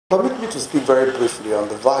Permit me to speak very briefly on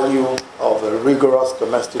the value of a rigorous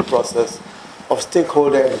domestic process of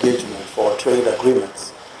stakeholder engagement for trade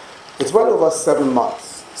agreements. It's well over 7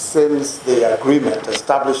 months since the agreement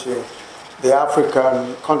establishing the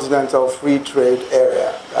African Continental Free Trade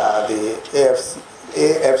Area, the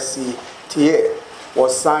AFCTA,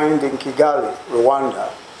 was signed in Kigali,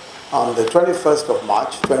 Rwanda, on the 21st of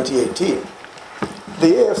March 2018.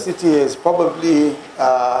 The AFCTA is probably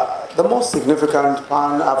the most significant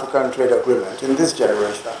Pan-African trade agreement in this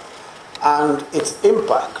generation, and its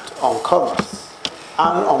impact on commerce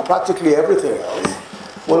and on practically everything else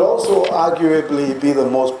will also arguably be the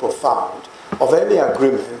most profound of any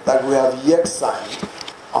agreement that we have yet signed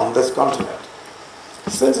on this continent.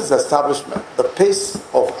 Since its establishment, the pace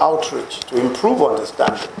of outreach to improve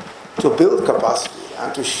understanding, to build capacity,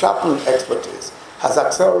 and to sharpen expertise has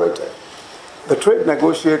accelerated. The trade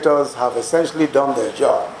negotiators have essentially done their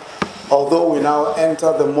job, although we now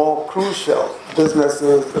enter the more crucial business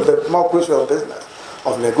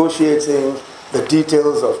of negotiating the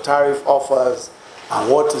details of tariff offers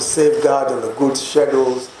and what to safeguard in the goods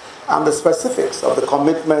schedules and the specifics of the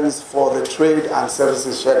commitments for the trade and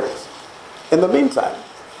services schedules. In the meantime,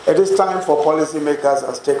 it is time for policymakers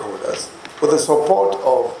and stakeholders, with the support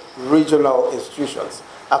of regional institutions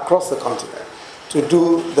across the continent, to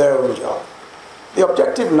do their own job. The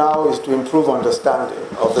objective now is to improve understanding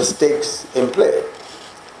of the stakes in play,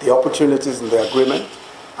 the opportunities in the agreement,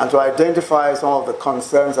 and to identify some of the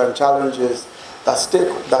concerns and challenges that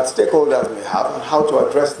stakeholders may have and how to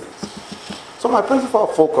address these. So my principal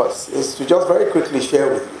focus is to just very quickly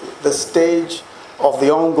share with you the stage of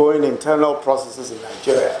the ongoing internal processes in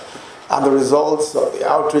Nigeria and the results of the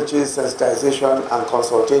outreaches, sensitization, and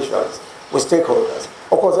consultations with stakeholders.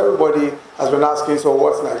 Of course, everybody has been asking, so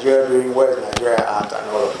what's Nigeria doing, where is Nigeria at, and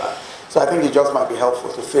all of that. So I think it just might be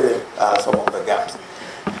helpful to fill in some of the gaps.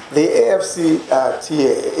 The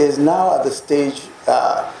AFCTA is now at the stage,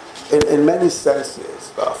 in many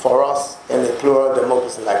senses, for us in a plural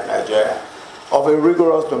democracy like Nigeria, of a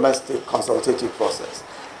rigorous domestic consultative process.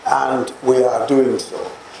 And we are doing so.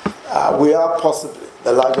 We are possibly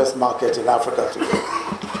the largest market in Africa today,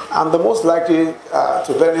 and the most likely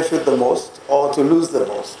to benefit the most or to lose the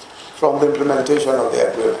most from the implementation of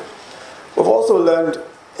the agreement. We've also learned,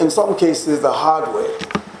 in some cases, the hard way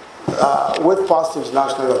with past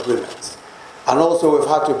international agreements. And also we've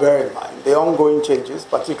had to bear in mind the ongoing changes,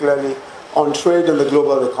 particularly on trade in the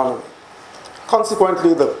global economy.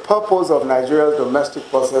 Consequently, the purpose of Nigeria's domestic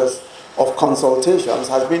process of consultations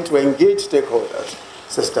has been to engage stakeholders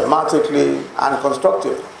systematically and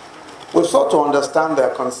constructively. We've sought to understand their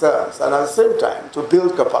concerns and at the same time to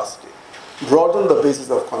build capacity, broaden the basis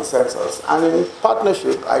of consensus, and in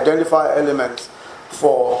partnership identify elements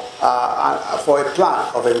for a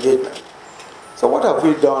plan of engagement. So what have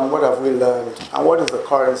we done, what have we learned, and what is the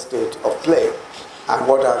current state of play, and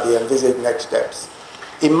what are the envisaged next steps?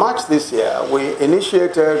 In March this year, we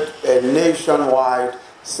initiated a nationwide,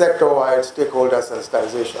 sector-wide stakeholder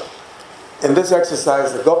sensitization. In this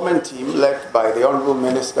exercise, the government team, led by the Honorable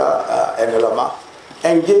Minister, Enelama,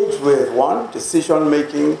 engaged with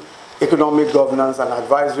decision-making, economic governance, and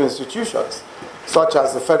advisory institutions, such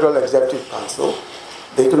as the Federal Executive Council,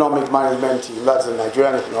 the Economic Management Team, that's the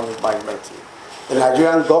Nigerian Economic Management Team, the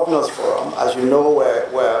Nigerian Governors Forum. As you know,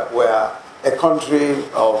 we're a country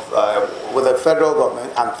with a federal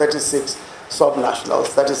government and 36 subnationals,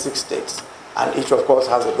 36 states, and each, of course,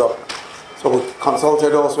 has a governor. So we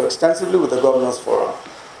consulted also extensively with the Governors Forum,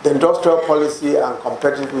 the Industrial Policy and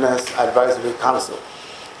Competitiveness Advisory Council.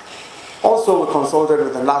 Also, we consulted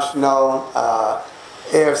with the National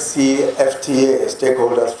AFCFTA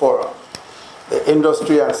Stakeholders Forum, the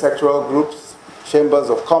industry and sectoral groups, chambers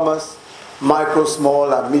of commerce, micro,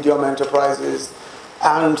 small, and medium enterprises,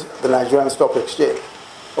 and the Nigerian Stock Exchange.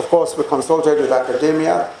 Of course, we consulted with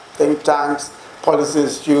academia, think tanks, policy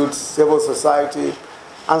institutes, civil society,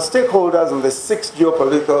 and stakeholders in the 6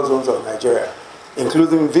 geopolitical zones of Nigeria,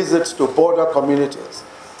 including visits to border communities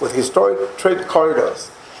with historic trade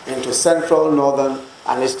corridors into Central, Northern,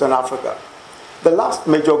 and Eastern Africa. The last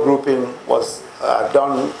major grouping was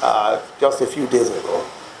done just a few days ago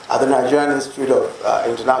at the Nigerian Institute of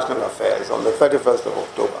International Affairs on the 31st of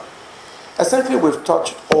October. Essentially, we've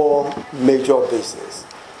touched all major bases.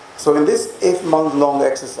 So in this 8-month-long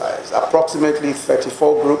exercise, approximately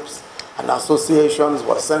 34 groups and associations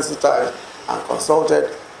were sensitized and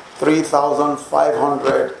consulted.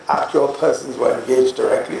 3,500 actual persons were engaged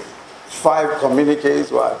directly. 5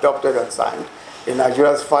 communiques were adopted and signed in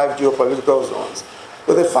Nigeria's 5 geopolitical zones,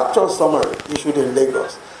 with a factual summary issued in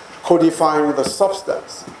Lagos, codifying the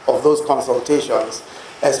substance of those consultations,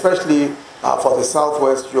 especially for the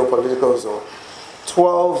Southwest geopolitical zone.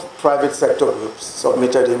 12 private sector groups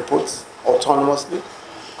submitted inputs autonomously,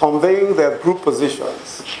 conveying their group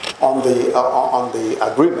positions on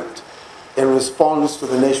the agreement in response to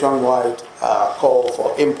the nationwide call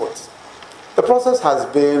for inputs. The process has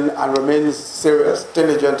been and remains serious,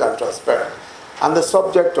 diligent, and transparent, and the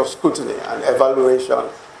subject of scrutiny and evaluation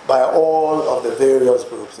by all of the various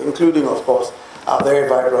groups, including, of course, our very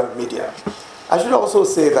vibrant media. I should also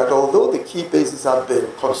say that although the key bases have been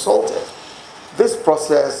consulted, this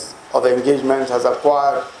process of engagement has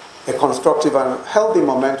acquired a constructive and healthy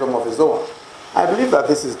momentum of its own. I believe that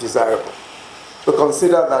this is desirable. To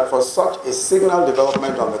consider that for such a signal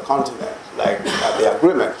development on the continent, like the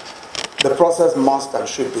agreement, the process must and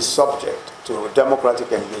should be subject to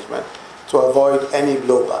democratic engagement to avoid any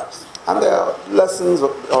blowbacks. And there are lessons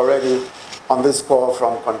already on this score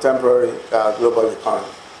from contemporary global economy.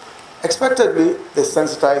 Expectedly, the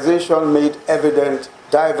sensitization made evident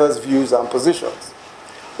diverse views and positions.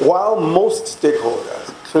 While most stakeholders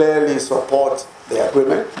clearly support the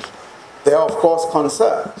agreement, there are, of course,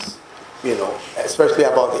 concerns, especially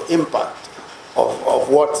about the impact of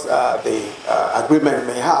what the agreement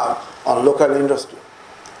may have on local industry.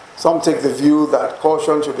 Some take the view that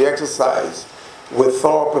caution should be exercised with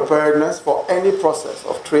thorough preparedness for any process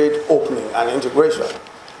of trade opening and integration.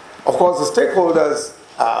 Of course, the stakeholders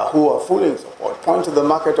who are fully in support point to the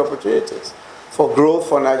market opportunities for growth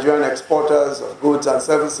for Nigerian exporters of goods and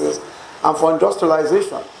services and for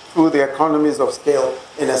industrialization through the economies of scale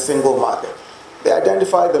in a single market. They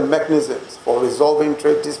identify the mechanisms for resolving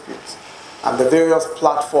trade disputes and the various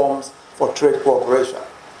platforms for trade cooperation.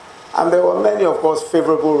 And there were many, of course,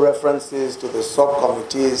 favorable references to the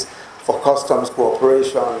subcommittees for customs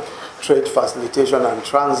cooperation, trade facilitation, and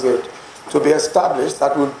transit to be established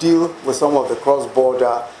that would deal with some of the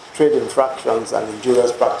cross-border trade infractions and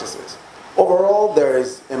injurious practices. Overall, there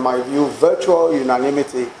is, in my view, virtual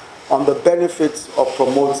unanimity on the benefits of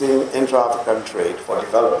promoting intra-African trade for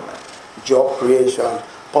development, job creation,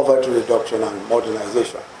 poverty reduction, and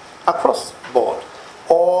modernization. Across the board,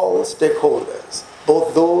 all stakeholders,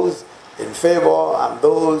 both those in favor and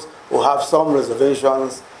those who have some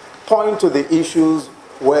reservations, point to the issues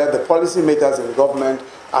where the policymakers in government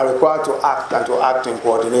are required to act and to act in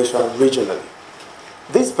coordination regionally.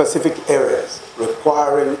 These specific areas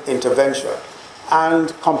requiring intervention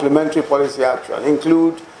and complementary policy action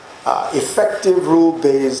include effective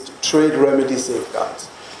rule-based trade remedy safeguards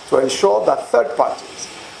to ensure that third parties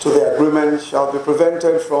to the agreement shall be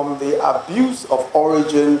prevented from the abuse of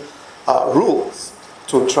origin rules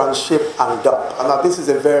to transship and dump. And now this is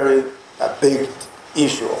a very big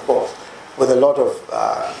issue, of course, with a lot of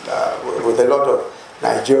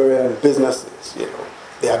Nigerian businesses.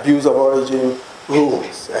 The abuse of origin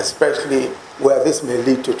rules, especially where this may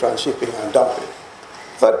lead to transshipping and dumping.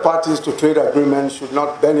 Third parties to trade agreements should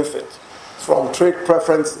not benefit from trade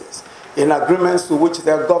preferences in agreements to which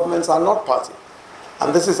their governments are not party.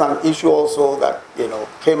 And this is an issue also that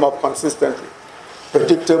came up consistently.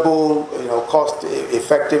 Predictable,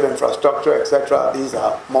 cost-effective infrastructure, etc. These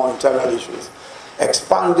are more internal issues.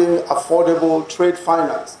 Expanding affordable trade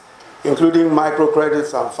finance, including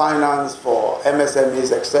microcredits and finance for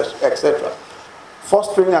MSMEs, etc.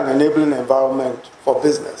 Fostering an enabling environment for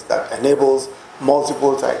business that enables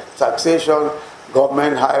multiple taxation,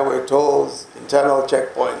 government highway tolls, internal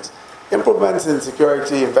checkpoints, improvements in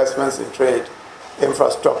security, investments in trade,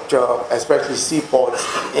 infrastructure, especially seaports,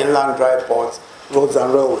 inland dry ports, roads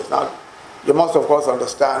and railways. Now, you must of course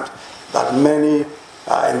understand that many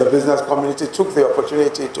in the business community took the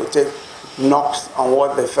opportunity to take knocks on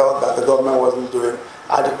what they felt that the government wasn't doing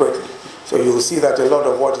adequately. So you will see that a lot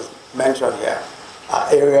of what is mentioned here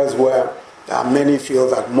are areas where many feel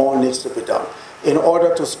that more needs to be done in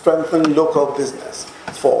order to strengthen local business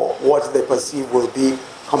for what they perceive will be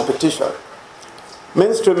competition.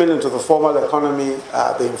 Mainstreaming into the formal economy,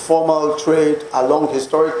 the informal trade along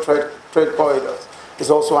historic trade corridors is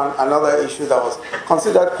also another issue that was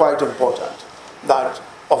considered quite important. That,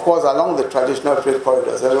 of course, along the traditional trade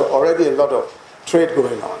corridors, there's already a lot of trade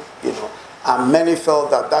going on, and many felt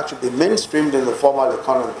that that should be mainstreamed in the formal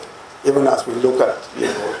economy, even as we look at,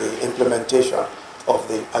 the implementation of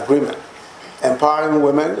the agreement. Empowering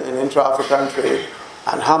women in intra-African trade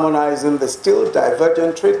and harmonizing the still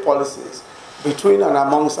divergent trade policies between and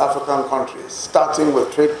amongst African countries, starting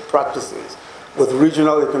with trade practices with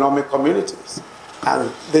regional economic communities.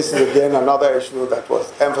 And this is again another issue that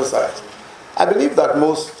was emphasized. I believe that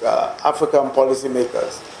most African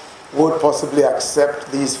policymakers would possibly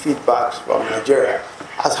accept these feedbacks from Nigeria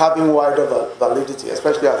as having wider validity,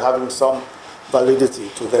 especially as having some validity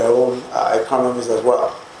to their own economies as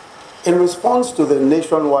well. In response to the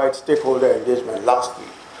nationwide stakeholder engagement last week,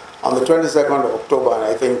 on the 22nd of October, and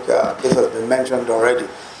I think this has been mentioned already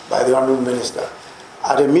by the Honourable Minister,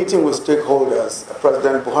 at a meeting with stakeholders,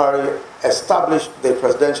 President Buhari established the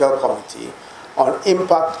Presidential Committee on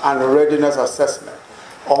Impact and Readiness Assessment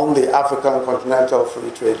on the African Continental Free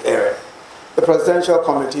Trade Area. The Presidential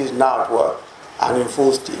Committee is now at work and in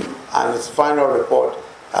full steam, and its final report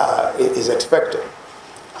is expected.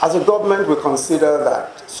 As a government, we consider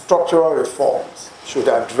that structural reforms should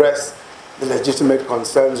address the legitimate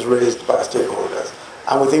concerns raised by stakeholders,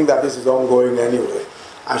 and we think that this is ongoing anyway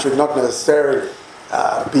and should not necessarily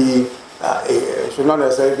be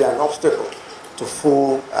an obstacle to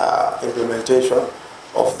full implementation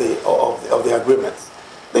of the agreements.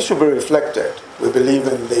 This should be reflected, we believe,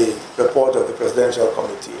 in the report of the Presidential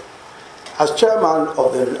Committee. As chairman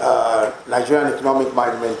of the Nigerian Economic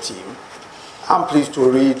Management Team, I'm pleased to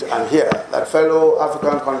read and hear that fellow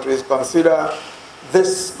African countries consider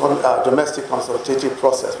this domestic consultative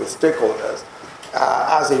process with stakeholders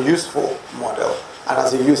as a useful model and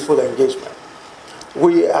as a useful engagement.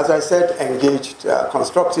 We, as I said, engaged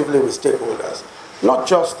constructively with stakeholders, not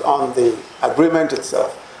just on the agreement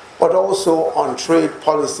itself, but also on trade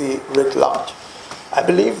policy writ large. I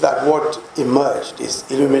believe that what emerged is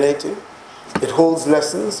illuminating. It holds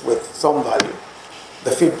lessons with some value.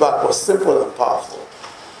 The feedback was simple and powerful,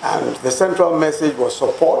 and the central message was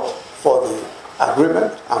support for the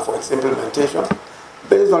agreement and for its implementation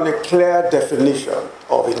based on a clear definition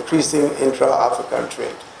of increasing intra-African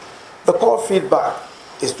trade. The core feedback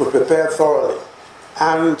is to prepare thoroughly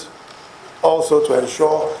and also to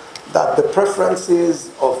ensure that the preferences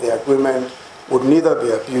of the agreement would neither be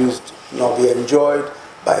abused nor be enjoyed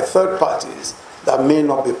by third parties that may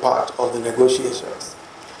not be part of the negotiations.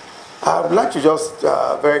 I would like to just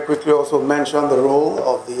very quickly also mention the role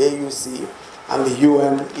of the AUC and the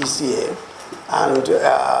UN ECA, and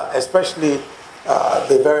especially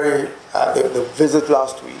the visit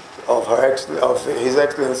last week of His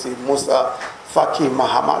Excellency Musa Faki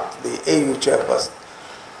Mahamat, the AU chairperson,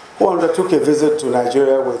 who undertook a visit to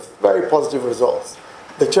Nigeria with very positive results.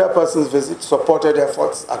 The chairperson's visit supported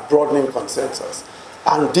efforts at broadening consensus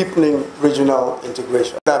and deepening regional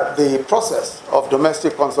integration. That the process of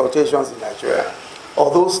domestic consultations in Nigeria,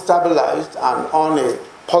 although stabilized and on a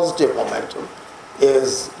positive momentum,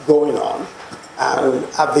 is going on. And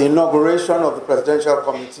at the inauguration of the Presidential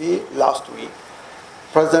Committee last week,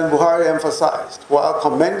 President Buhari emphasized, while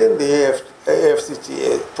commending the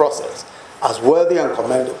AFCTA process as worthy and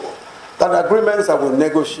commendable, that agreements that we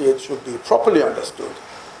negotiate should be properly understood,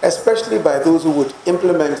 especially by those who would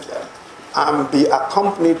implement them, and be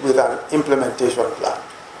accompanied with an implementation plan.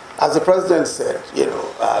 As the President said,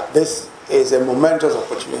 this is a momentous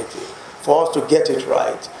opportunity for us to get it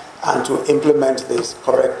right and to implement this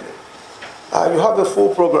correctly. You have a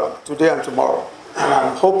full program today and tomorrow, and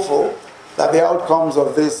I'm hopeful that the outcomes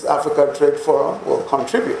of this Africa Trade Forum will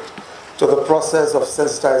contribute to the process of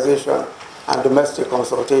sensitization and domestic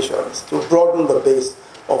consultations to broaden the base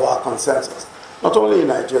of our consensus, not only in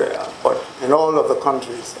Nigeria, but in all of the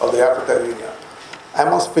countries of the African Union. I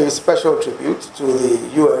must pay special tribute to the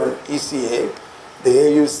UN ECA, the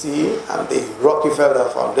AUC, and the Rockefeller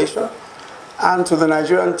Foundation, and to the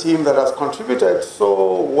Nigerian team that has contributed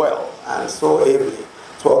so well and so ably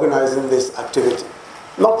to organizing this activity.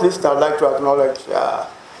 Not least, I'd like to acknowledge the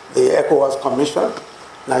ECOWAS Commission.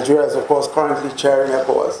 Nigeria is, of course, currently chairing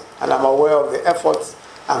ECOWAS, and I'm aware of the efforts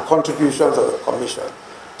and contributions of the Commission,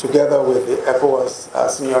 together with the ECOWAS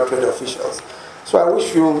senior trade officials. So I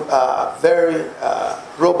wish you very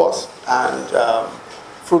robust and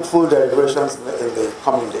fruitful deliberations in the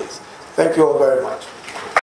coming days. Thank you all very much.